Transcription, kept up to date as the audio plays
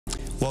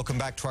Welcome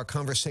back to our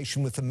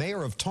conversation with the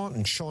mayor of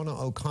Taunton, Shaunna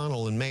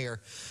O'Connell. And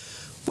Mayor,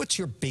 what's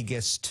your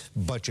biggest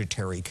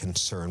budgetary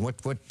concern?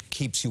 What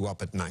keeps you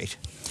up at night?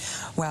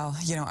 Well,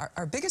 you know,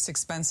 our biggest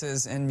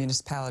expenses in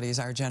municipalities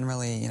are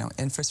generally, you know,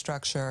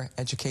 infrastructure,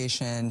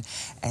 education,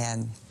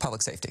 and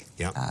public safety.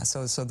 Yep.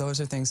 So those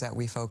are things that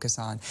we focus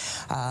on.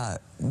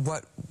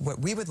 What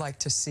we would like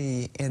to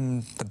see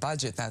in the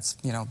budget that's,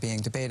 you know,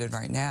 being debated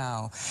right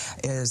now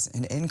is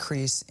an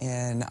increase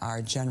in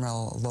our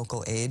general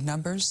local aid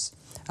numbers.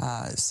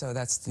 So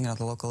that's, you know,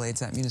 the local aids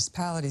that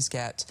municipalities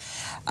get.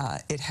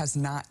 It has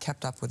not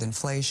kept up with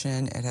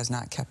inflation. It has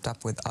not kept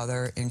up with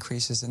other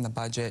increases in the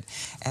budget.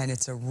 And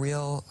it's a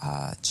real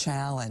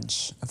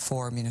challenge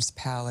for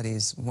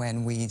municipalities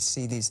when we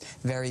see these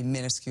very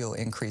minuscule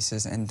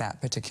increases in that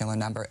particular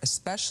number,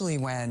 especially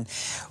when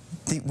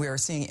we're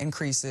seeing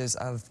increases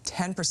of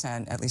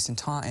 10%, at least in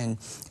Taunton,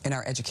 in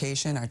our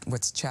education,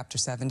 what's Chapter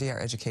 70, our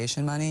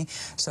education money.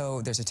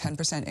 So there's a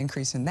 10%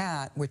 increase in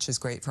that, which is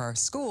great for our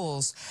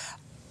schools.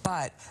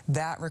 But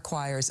that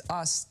requires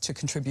us to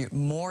contribute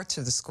more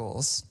to the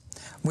schools,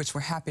 which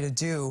we're happy to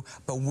do,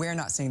 but we're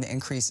not seeing the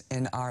increase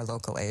in our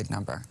local aid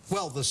number.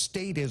 Well, the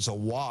state is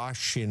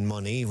awash in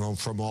money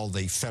from all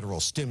the federal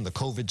the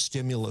COVID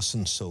stimulus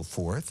and so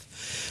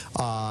forth,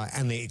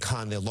 and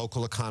the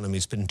local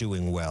economy's been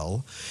doing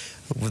well.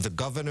 The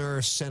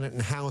governor, Senate,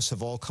 and House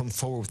have all come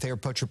forward with their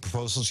budget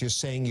proposals. You're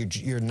saying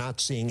you're not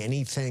seeing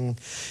anything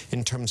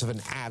in terms of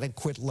an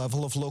adequate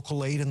level of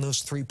local aid in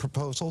those three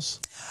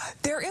proposals?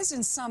 There is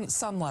in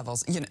some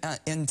levels, you know,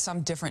 in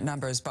some different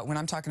numbers, but when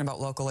I'm talking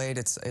about local aid,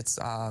 it's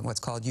what's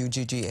called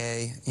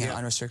UGGA, you know,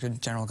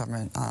 unrestricted general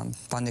government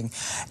funding,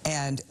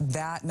 and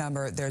that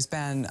number, there's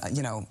been,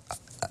 you know,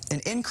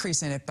 an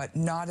increase in it, but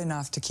not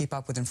enough to keep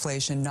up with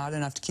inflation, not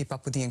enough to keep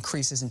up with the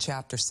increases in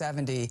Chapter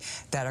 70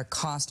 that are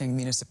costing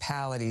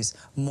municipalities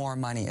more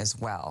money as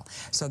well.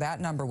 So that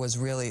number was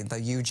really, the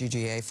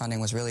UGGA funding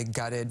was really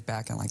gutted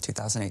back in like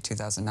 2008,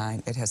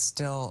 2009. It has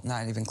still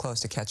not even close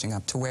to catching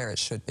up to where it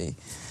should be.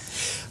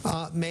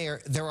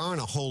 Mayor, there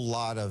aren't a whole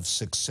lot of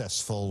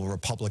successful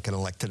Republican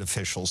elected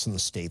officials in the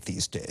state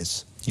these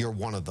days. You're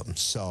one of them,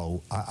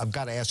 so I've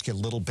got to ask you a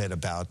little bit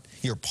about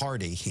your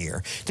party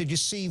here. Did you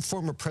see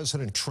former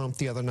President Trump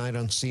the other night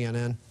on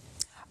CNN?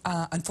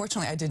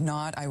 Unfortunately, I did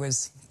not. I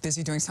was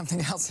busy doing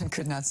something else and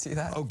could not see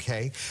that.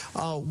 Okay.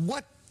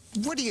 What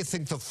do you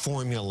think the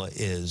formula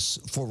is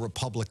for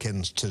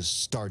Republicans to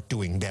start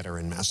doing better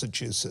in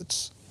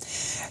Massachusetts?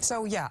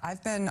 So, yeah,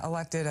 I've been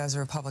elected as a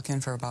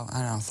Republican for about, I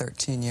don't know,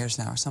 13 years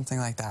now or something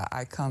like that.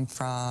 I come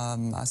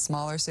from a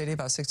smaller city,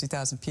 about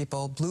 60,000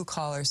 people,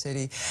 blue-collar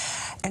city,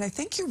 and I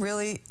think you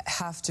really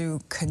have to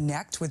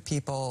connect with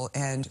people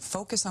and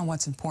focus on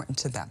what's important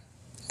to them.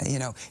 You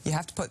know, you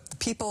have to put the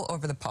people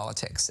over the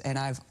politics, and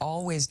I've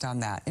always done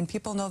that. And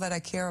people know that I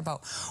care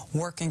about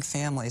working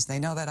families. They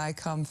know that I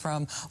come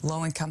from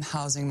low-income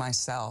housing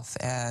myself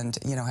and,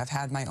 you know, have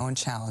had my own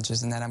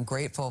challenges, and that I'm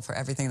grateful for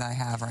everything that I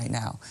have right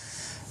now.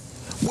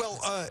 Well,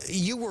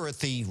 you were at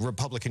the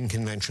Republican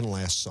convention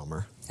last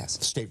summer.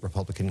 Yes. State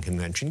Republican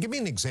convention. Give me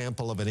an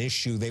example of an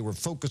issue they were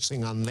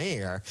focusing on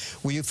there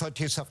where you thought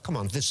to yourself, come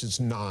on, this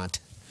is not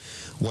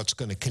what's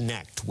going to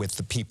connect with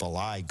the people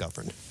I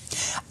govern.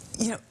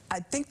 You know, I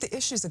think the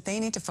issues that they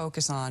need to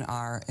focus on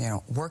are, you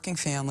know, working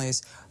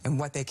families and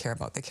what they care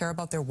about. They care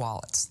about their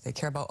wallets. They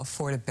care about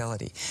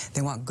affordability.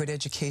 They want good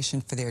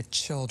education for their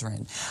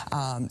children.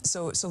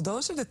 So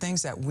those are the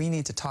things that we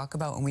need to talk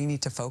about and we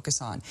need to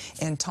focus on.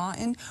 In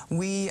Taunton,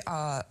 we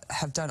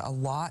have done a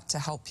lot to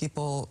help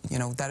people, you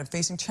know, that are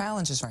facing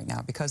challenges right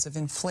now because of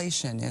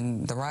inflation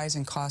and the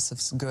rising costs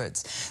of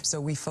goods.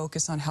 So we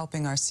focus on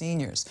helping our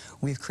seniors.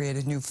 We've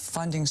created new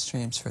funding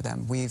streams for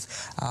them. We've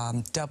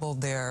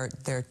doubled their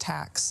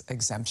tax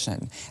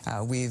exemption.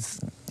 We've,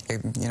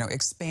 you know,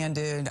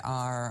 expanded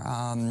our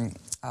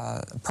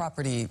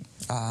property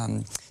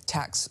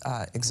tax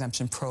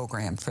exemption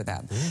program for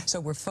them. So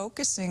we're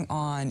focusing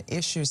on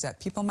issues that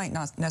people might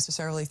not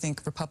necessarily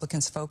think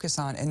Republicans focus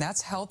on, and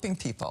that's helping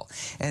people.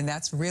 And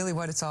that's really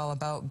what it's all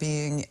about,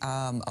 being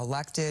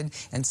elected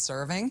and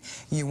serving.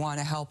 You want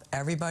to help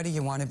everybody,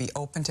 you want to be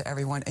open to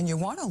everyone, and you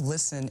want to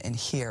listen and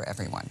hear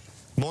everyone.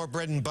 More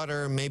bread and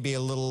butter, maybe a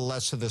little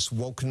less of this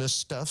wokeness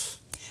stuff?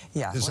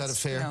 Yeah. Is that a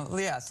fair? You know,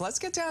 yes. Let's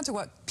get down to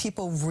what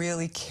people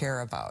really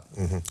care about.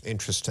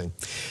 Interesting.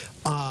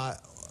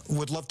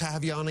 Would love to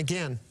have you on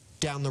again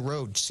down the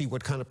road, see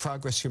what kind of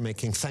progress you're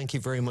making. Thank you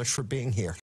very much for being here.